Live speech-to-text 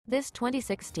This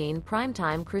 2016 Prime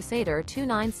Time Crusader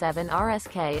 297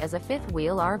 RSK is a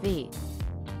fifth-wheel RV.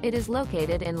 It is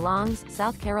located in Longs,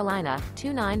 South Carolina,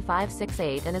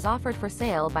 29568 and is offered for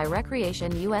sale by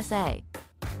Recreation USA.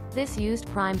 This used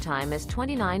Prime Time is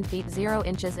 29 feet 0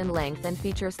 inches in length and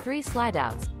features 3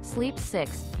 slideouts, Sleep 6,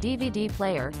 DVD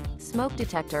player, smoke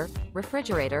detector,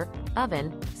 refrigerator,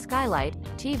 oven, skylight,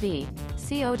 TV,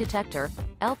 CO detector,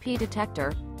 LP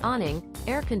detector, awning,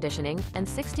 air conditioning, and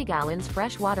 60 gallons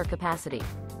fresh water capacity.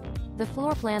 The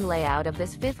floor plan layout of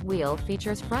this fifth wheel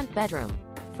features front bedroom.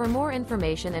 For more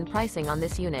information and pricing on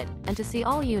this unit, and to see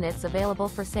all units available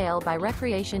for sale by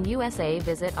Recreation USA,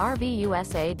 visit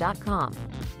RVUSA.com.